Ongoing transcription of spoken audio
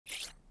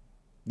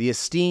The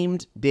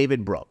esteemed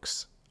David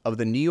Brooks of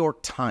the New York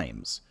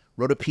Times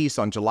wrote a piece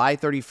on July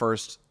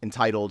 31st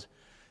entitled,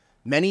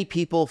 "Many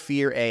People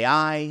Fear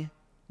AI,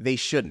 They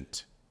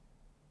Shouldn't."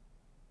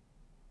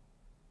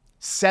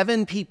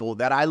 7 people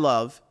that I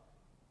love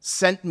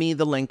sent me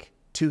the link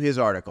to his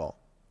article.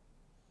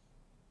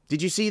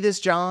 "Did you see this,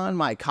 John?"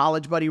 my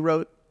college buddy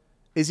wrote.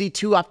 "Is he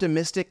too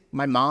optimistic?"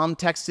 my mom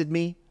texted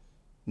me,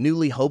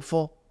 newly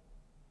hopeful.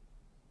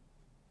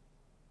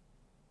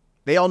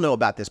 They all know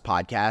about this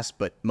podcast,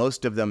 but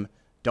most of them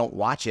don't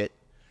watch it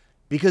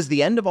because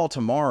the end of all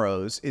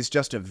tomorrows is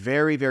just a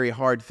very, very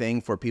hard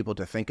thing for people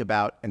to think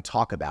about and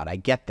talk about. I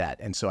get that.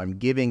 And so I'm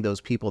giving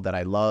those people that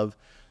I love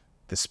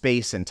the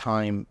space and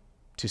time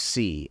to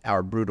see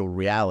our brutal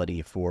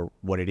reality for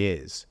what it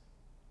is.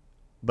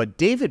 But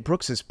David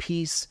Brooks's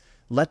piece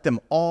let them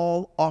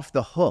all off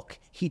the hook.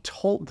 He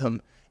told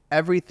them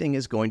everything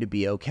is going to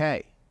be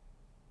okay.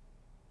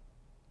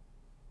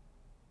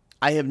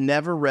 I have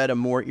never read a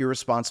more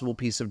irresponsible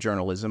piece of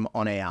journalism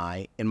on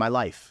AI in my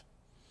life.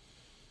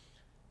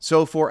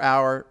 So for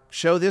our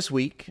show this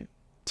week,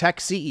 tech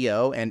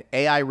CEO and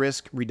AI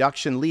risk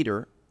reduction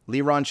leader,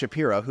 Liron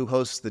Shapira, who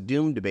hosts the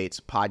Doom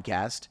Debates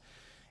podcast,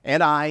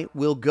 and I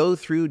will go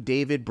through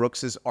David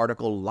Brooks's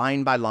article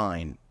line by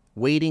line,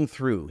 wading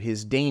through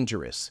his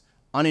dangerous,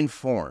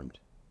 uninformed,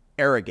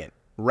 arrogant,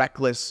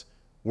 reckless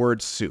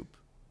word soup.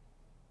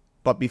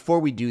 But before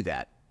we do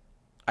that,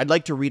 I'd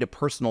like to read a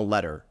personal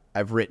letter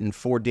I've written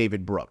for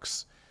David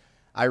Brooks.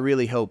 I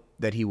really hope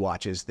that he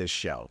watches this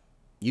show.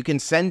 You can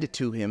send it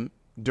to him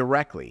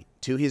directly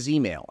to his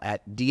email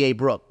at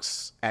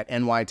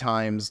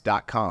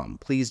dabrooks@nytimes.com.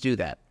 Please do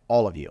that,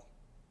 all of you.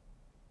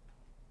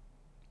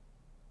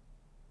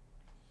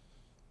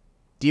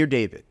 Dear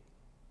David,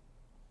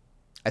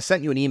 I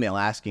sent you an email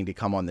asking to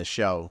come on this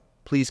show.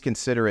 Please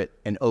consider it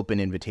an open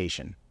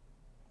invitation.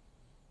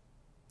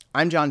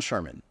 I'm John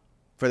Sherman.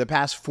 For the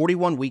past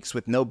 41 weeks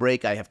with no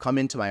break, I have come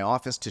into my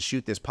office to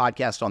shoot this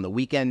podcast on the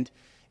weekend,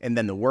 and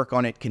then the work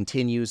on it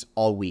continues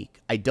all week.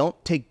 I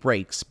don't take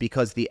breaks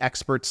because the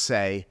experts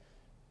say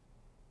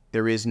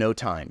there is no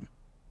time.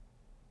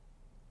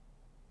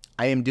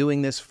 I am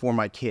doing this for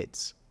my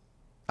kids.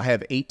 I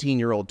have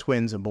 18-year-old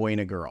twins, a boy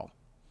and a girl.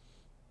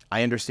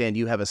 I understand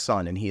you have a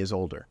son and he is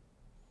older.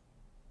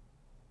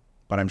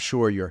 But I'm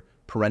sure your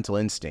parental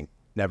instinct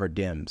never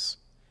dims.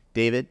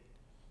 David,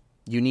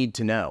 you need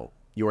to know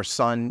your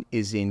son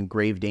is in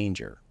grave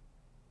danger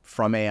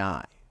from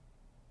AI.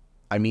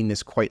 I mean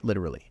this quite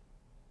literally.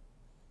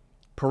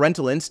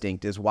 Parental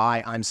instinct is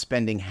why I'm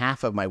spending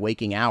half of my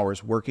waking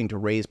hours working to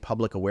raise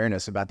public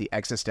awareness about the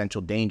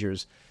existential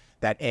dangers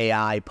that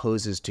AI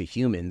poses to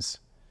humans.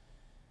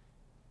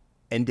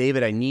 And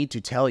David, I need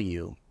to tell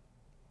you,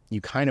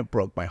 you kind of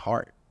broke my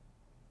heart.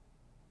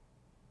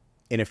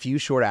 In a few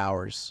short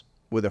hours,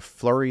 with a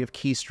flurry of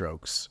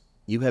keystrokes,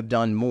 you have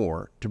done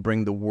more to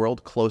bring the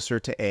world closer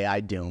to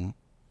AI doom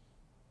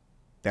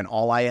than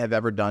all I have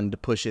ever done to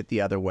push it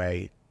the other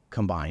way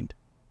combined.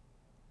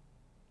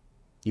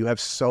 You have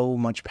so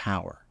much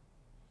power.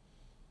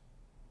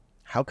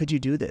 How could you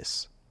do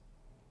this?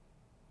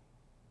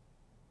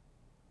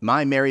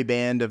 My merry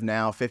band of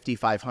now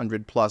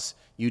 5,500 plus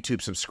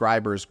YouTube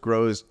subscribers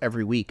grows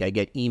every week. I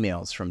get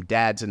emails from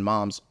dads and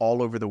moms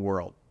all over the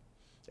world.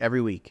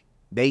 Every week.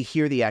 They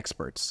hear the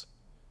experts.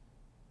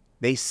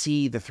 They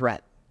see the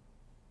threat.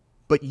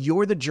 But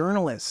you're the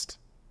journalist.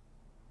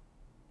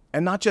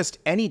 And not just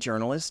any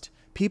journalist.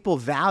 People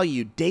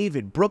value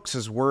David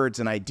Brooks's words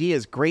and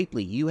ideas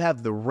greatly. You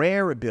have the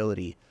rare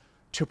ability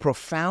to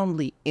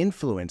profoundly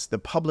influence the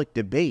public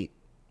debate.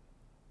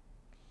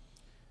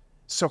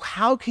 So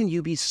how can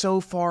you be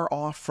so far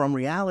off from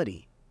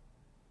reality?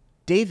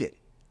 David,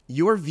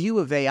 your view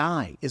of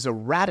AI is a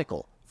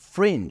radical,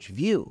 fringe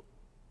view.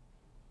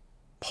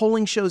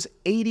 Polling shows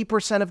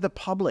 80% of the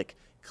public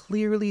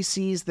clearly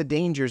sees the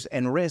dangers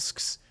and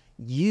risks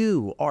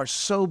you are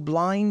so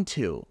blind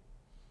to.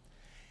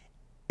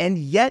 And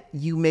yet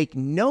you make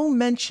no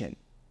mention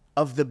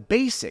of the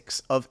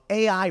basics of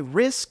AI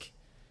risk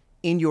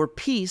in your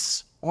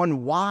piece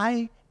on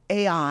why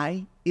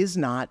AI is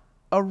not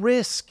a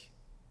risk.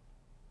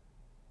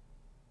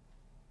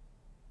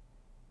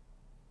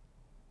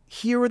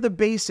 Here are the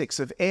basics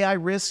of AI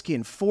risk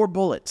in 4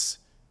 bullets.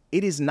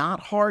 It is not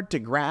hard to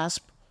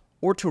grasp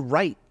or to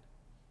write.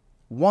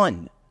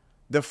 1,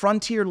 the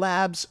frontier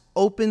labs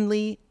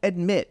openly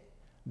admit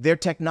their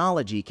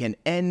technology can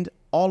end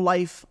all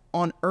life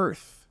on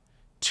Earth.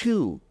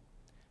 2,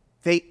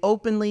 they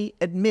openly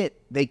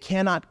admit they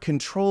cannot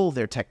control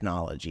their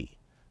technology.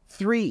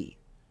 3,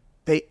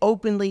 they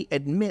openly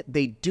admit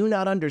they do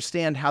not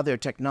understand how their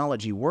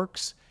technology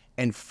works.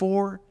 And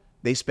 4,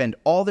 they spend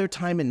all their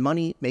time and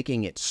money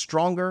making it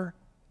stronger,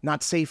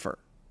 not safer.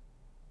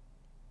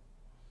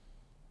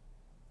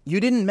 You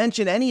didn't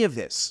mention any of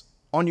this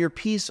on your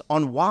piece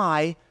on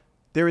why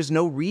there is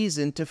no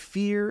reason to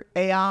fear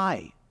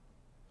AI.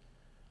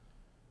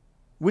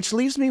 Which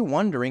leaves me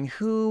wondering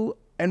who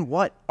and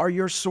what are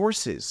your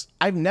sources?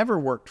 I've never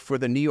worked for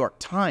the New York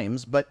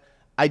Times, but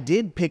I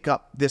did pick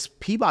up this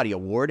Peabody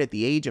Award at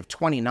the age of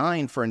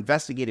 29 for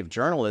investigative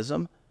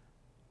journalism.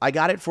 I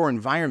got it for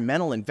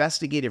environmental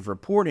investigative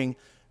reporting,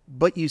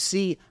 but you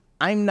see,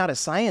 I'm not a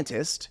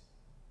scientist,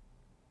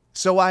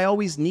 so I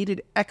always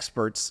needed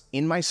experts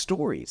in my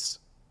stories.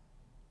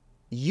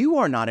 You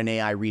are not an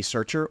AI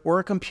researcher or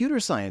a computer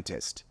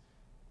scientist,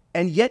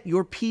 and yet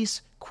your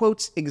piece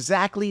quotes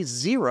exactly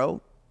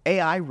 0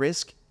 AI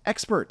risk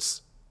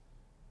experts.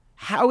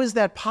 How is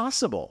that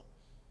possible?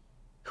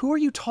 Who are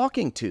you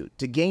talking to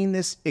gain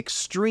this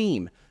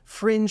extreme,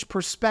 fringe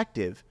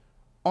perspective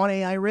on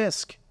AI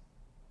risk?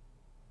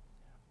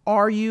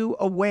 Are you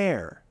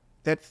aware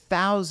that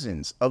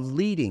thousands of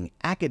leading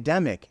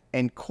academic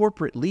and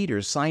corporate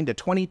leaders signed a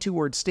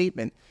 22-word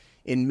statement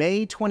in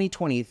May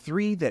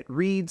 2023 that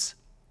reads,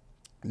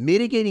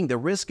 "Mitigating the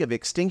risk of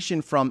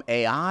extinction from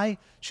AI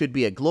should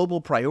be a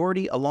global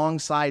priority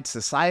alongside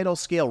societal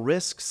scale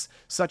risks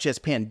such as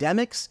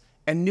pandemics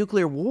and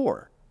nuclear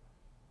war"?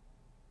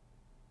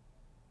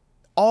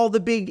 All the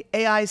big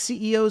AI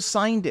CEOs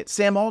signed it.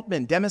 Sam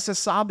Altman, Demis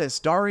Hassabis,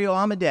 Dario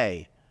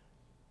Amodei.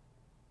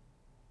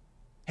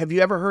 Have you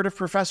ever heard of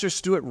Professor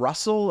Stuart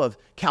Russell of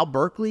Cal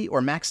Berkeley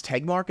or Max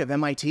Tegmark of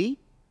MIT?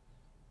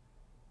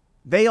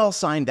 They all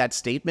signed that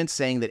statement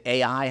saying that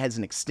AI has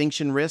an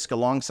extinction risk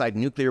alongside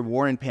nuclear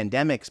war and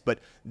pandemics, but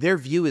their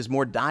view is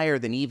more dire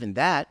than even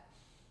that.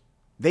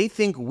 They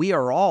think we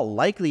are all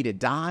likely to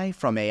die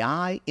from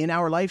AI in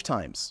our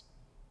lifetimes.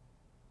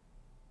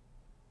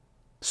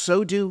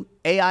 So do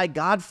AI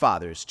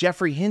godfathers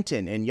Geoffrey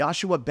Hinton and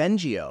Yoshua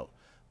Bengio,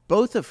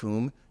 both of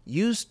whom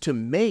used to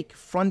make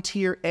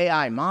frontier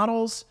AI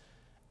models,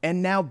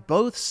 and now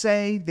both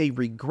say they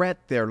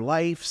regret their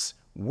life's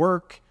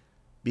work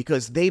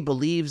because they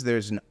believe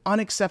there's an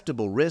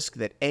unacceptable risk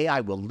that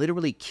AI will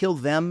literally kill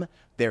them,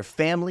 their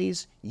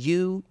families,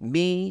 you,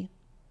 me,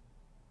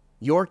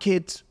 your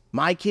kids,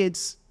 my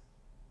kids,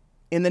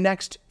 in the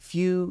next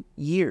few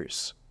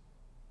years.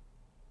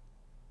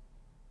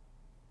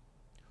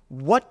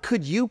 What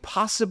could you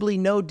possibly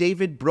know,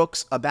 David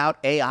Brooks, about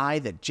AI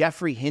that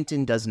Geoffrey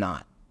Hinton does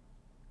not?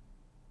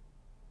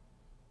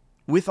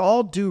 With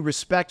all due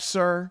respect,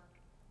 sir,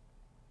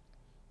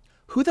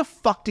 who the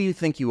fuck do you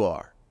think you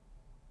are?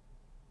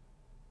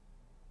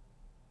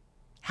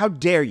 How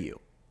dare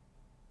you,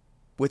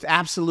 with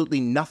absolutely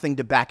nothing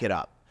to back it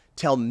up,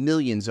 tell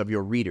millions of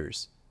your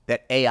readers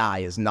that AI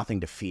is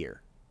nothing to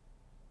fear?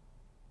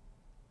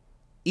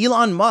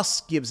 Elon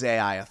Musk gives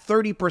AI a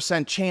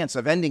 30% chance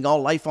of ending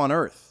all life on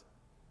Earth.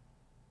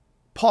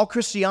 Paul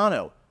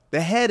Christiano,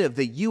 the head of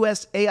the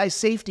U.S. AI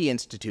Safety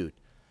Institute,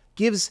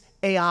 gives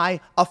AI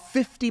a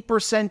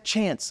 50%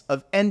 chance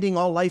of ending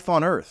all life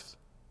on Earth.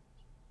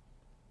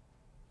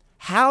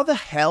 How the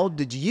hell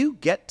did you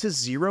get to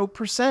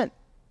 0%?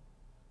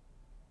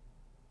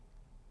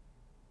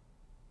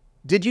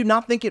 Did you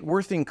not think it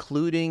worth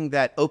including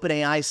that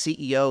OpenAI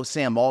CEO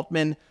Sam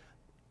Altman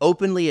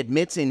openly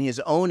admits in his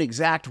own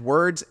exact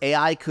words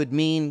AI could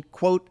mean,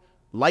 quote,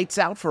 lights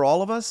out for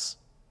all of us?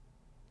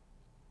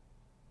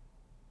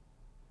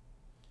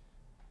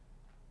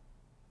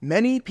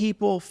 Many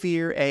people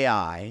fear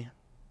AI.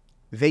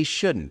 They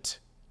shouldn't.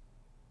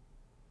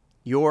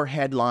 Your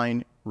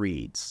headline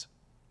reads,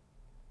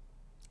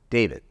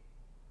 "David,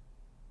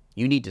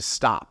 you need to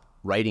stop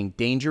writing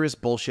dangerous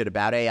bullshit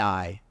about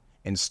AI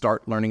and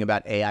start learning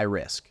about AI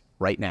risk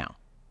right now."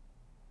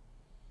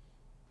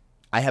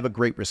 I have a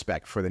great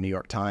respect for the New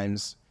York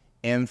Times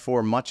and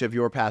for much of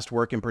your past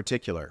work in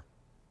particular.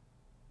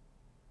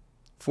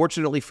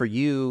 Fortunately for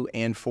you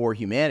and for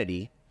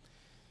humanity,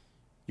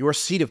 your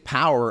seat of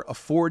power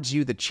affords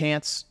you the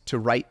chance to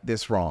right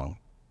this wrong.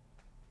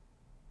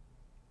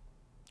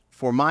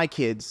 For my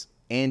kids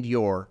and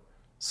your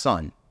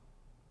son,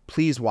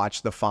 please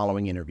watch the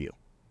following interview.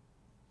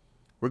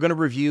 We're going to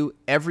review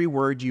every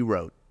word you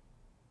wrote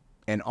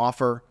and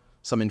offer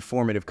some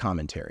informative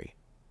commentary.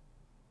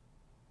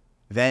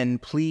 Then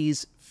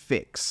please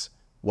fix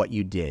what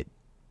you did.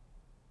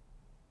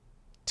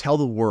 Tell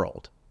the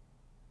world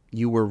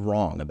you were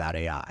wrong about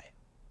AI.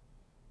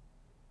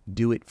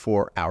 Do it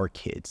for our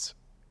kids.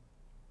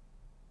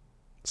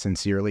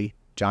 Sincerely,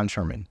 John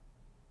Sherman,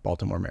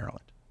 Baltimore,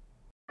 Maryland.